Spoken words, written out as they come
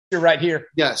right here?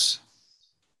 Yes.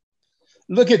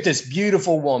 Look at this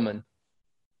beautiful woman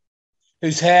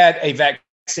who's had a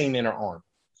vaccine in her arm.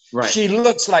 Right. She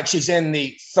looks like she's in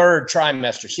the third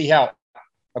trimester. See how,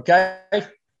 okay?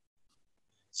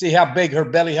 See how big her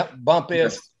belly bump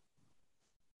is? Yes.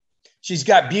 She's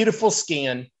got beautiful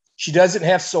skin. She doesn't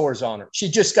have sores on her. She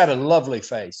just got a lovely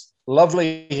face,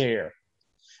 lovely hair.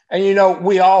 And, you know,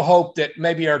 we all hope that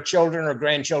maybe our children or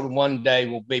grandchildren one day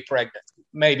will be pregnant,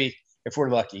 maybe if we're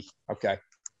lucky. Okay.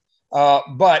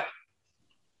 But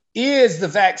is the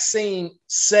vaccine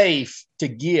safe to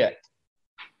get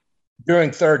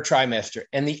during third trimester?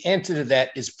 And the answer to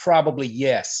that is probably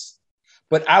yes.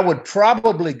 But I would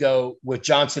probably go with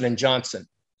Johnson & Johnson.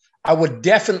 I would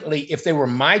definitely, if they were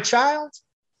my child,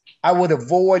 I would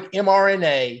avoid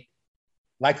mRNA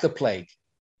like the plague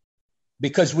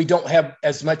because we don't have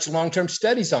as much long-term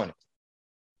studies on it.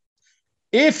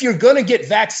 If you're going to get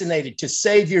vaccinated to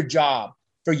save your job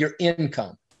for your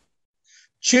income,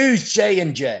 choose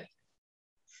J&J.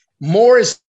 More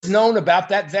is known about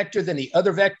that vector than the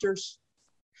other vectors.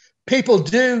 People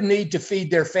do need to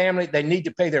feed their family. They need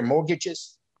to pay their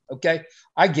mortgages. Okay,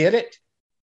 I get it.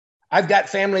 I've got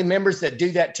family members that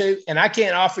do that too. And I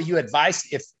can't offer you advice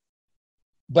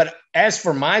but as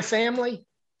for my family,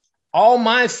 all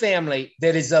my family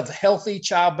that is of healthy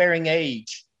childbearing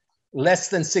age, less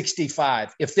than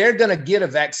 65, if they're going to get a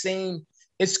vaccine,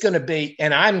 it's going to be,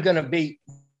 and I'm going to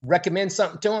recommend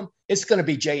something to them, it's going to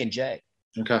be J&J.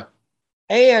 Okay.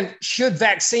 And should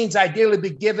vaccines ideally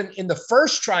be given in the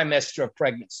first trimester of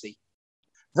pregnancy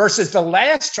versus the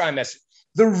last trimester?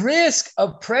 The risk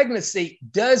of pregnancy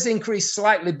does increase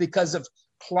slightly because of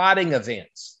clotting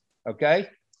events, okay?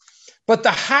 But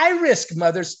the high-risk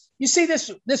mothers, you see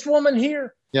this woman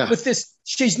here with this,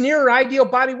 she's near her ideal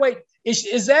body weight.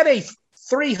 Is that a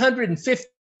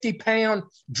 350-pound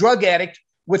drug addict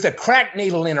with a crack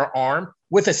needle in her arm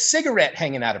with a cigarette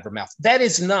hanging out of her mouth? That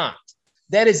is not.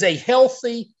 That is a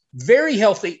healthy, very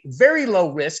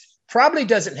low risk, probably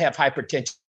doesn't have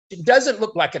hypertension. It doesn't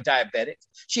look like a diabetic.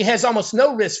 She has almost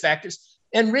no risk factors.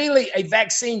 And really, a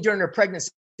vaccine during her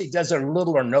pregnancy does her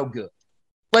little or no good.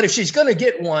 But if she's going to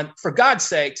get one, for God's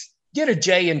sakes, get a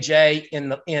J&J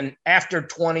in after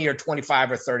 20 or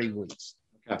 25 or 30 weeks.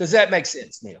 Okay. Does that make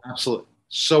sense, Neil? Absolutely.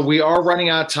 So we are running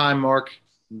out of time, Mark.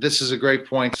 This is a great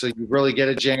point. So you really get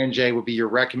a J&J would be your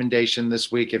recommendation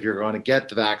this week if you're going to get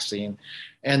the vaccine,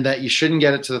 and that you shouldn't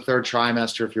get it to the third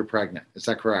trimester if you're pregnant. Is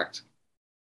that correct?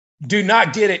 Do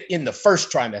not get it in the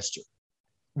first trimester.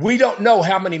 We don't know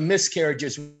how many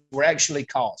miscarriages were actually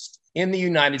caused in the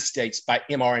United States by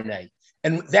mRNA.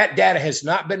 And that data has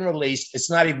not been released. It's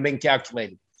not even been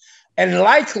calculated. And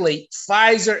likely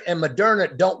Pfizer and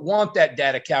Moderna don't want that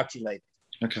data calculated.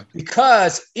 Okay.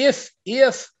 Because if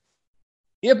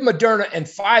Moderna and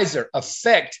Pfizer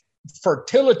affect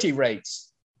fertility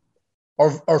rates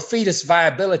or fetus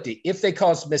viability, if they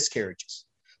cause miscarriages,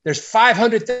 there's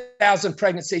 500,000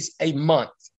 pregnancies a month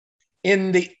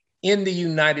in the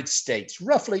United States,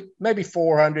 roughly maybe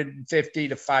 450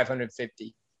 to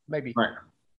 550, maybe. Right.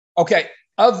 Okay,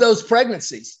 of those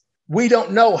pregnancies, we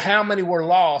don't know how many were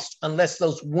lost unless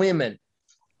those women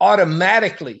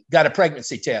automatically got a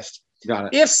pregnancy test. Got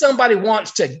it. If somebody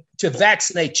wants to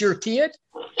vaccinate your kid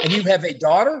and you have a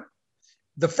daughter,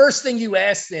 the first thing you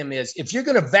ask them is, if you're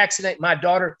going to vaccinate my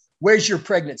daughter, where's your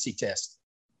pregnancy test?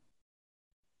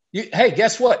 Hey,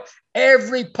 guess what?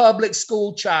 Every public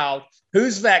school child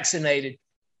who's vaccinated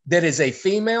that is a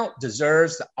female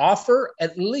deserves to offer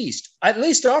at least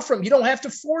offer them. You don't have to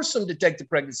force them to take the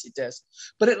pregnancy test,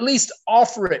 but at least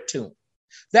offer it to them.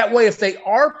 That way, if they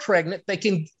are pregnant, they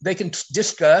can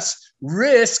discuss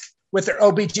risk with their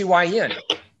OBGYN.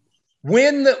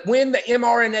 When the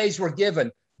mRNAs were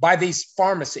given by these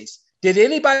pharmacies, did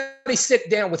anybody sit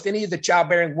down with any of the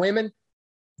childbearing women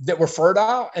that were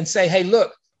fertile and say, hey,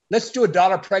 look, let's do a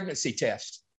daughter pregnancy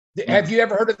test? Have you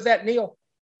ever heard of that, Neil?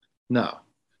 No.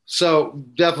 So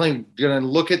definitely going to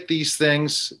look at these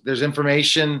things. There's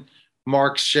information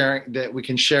Mark's sharing that we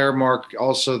can share, Mark,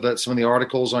 also that some of the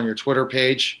articles on your Twitter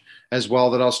page as well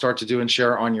that I'll start to do and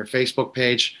share on your Facebook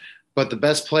page. But the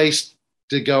best place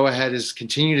to go ahead is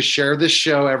continue to share this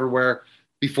show everywhere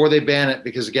before they ban it,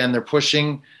 because again, they're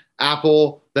pushing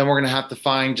Apple. Then we're going to have to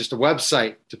find just a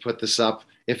website to put this up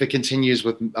if it continues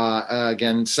with,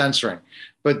 again, censoring.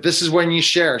 But this is when you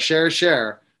share,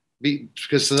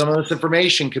 because some of this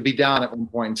information could be down at one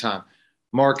point in time.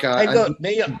 Mark. Hey,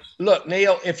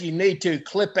 Neil, if you need to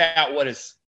clip out what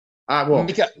is, I will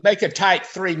make a tight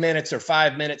 3 minutes or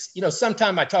 5 minutes. You know,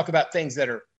 sometimes I talk about things that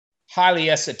are highly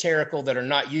esoterical that are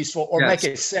not useful, or make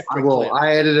a separate clip.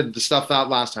 I edited the stuff out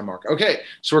last time, Mark. Okay,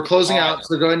 so we're closing out.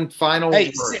 So go ahead and final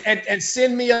word. And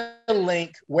send me a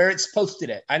link where it's posted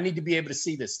at. I need to be able to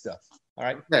see this stuff. All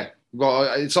right. Okay.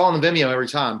 Well, it's all on the Vimeo every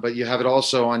time, but you have it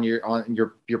also on your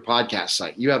podcast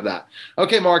site. You have that.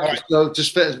 Okay, Mark. Right. So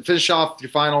just finish off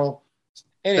your final.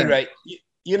 Any rate,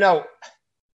 you know,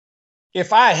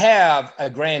 if I have a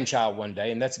grandchild one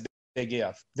day, and that's a big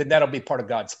if, then that'll be part of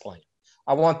God's plan.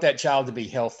 I want that child to be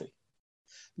healthy.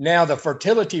 Now, the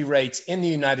fertility rates in the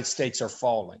United States are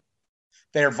falling.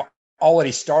 They've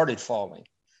already started falling.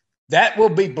 That will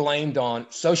be blamed on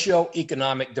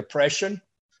socioeconomic depression,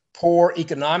 poor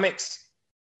economics.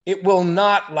 It will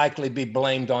not likely be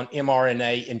blamed on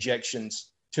mRNA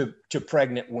injections to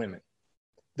pregnant women.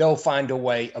 They'll find a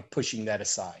way of pushing that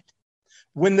aside.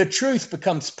 When the truth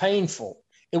becomes painful,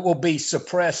 it will be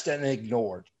suppressed and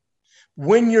ignored.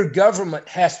 When your government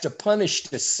has to punish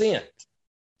dissent,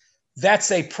 that's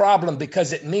a problem,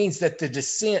 because it means that the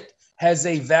dissent has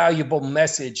a valuable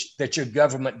message that your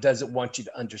government doesn't want you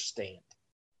to understand.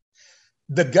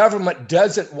 The government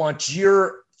doesn't want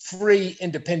your free,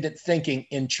 independent thinking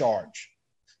in charge.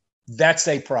 That's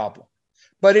a problem.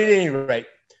 But at any rate,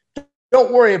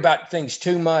 don't worry about things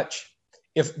too much.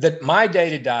 My day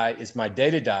to die is my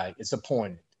day to die. It's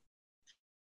appointed.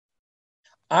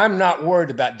 I'm not worried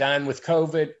about dying with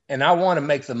COVID, and I want to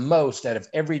make the most out of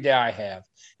every day I have.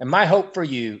 And my hope for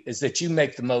you is that you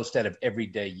make the most out of every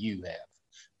day you have.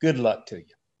 Good luck to you.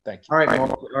 Thank you.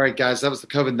 All right, guys. That was the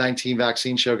COVID-19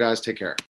 vaccine show, guys. Take care.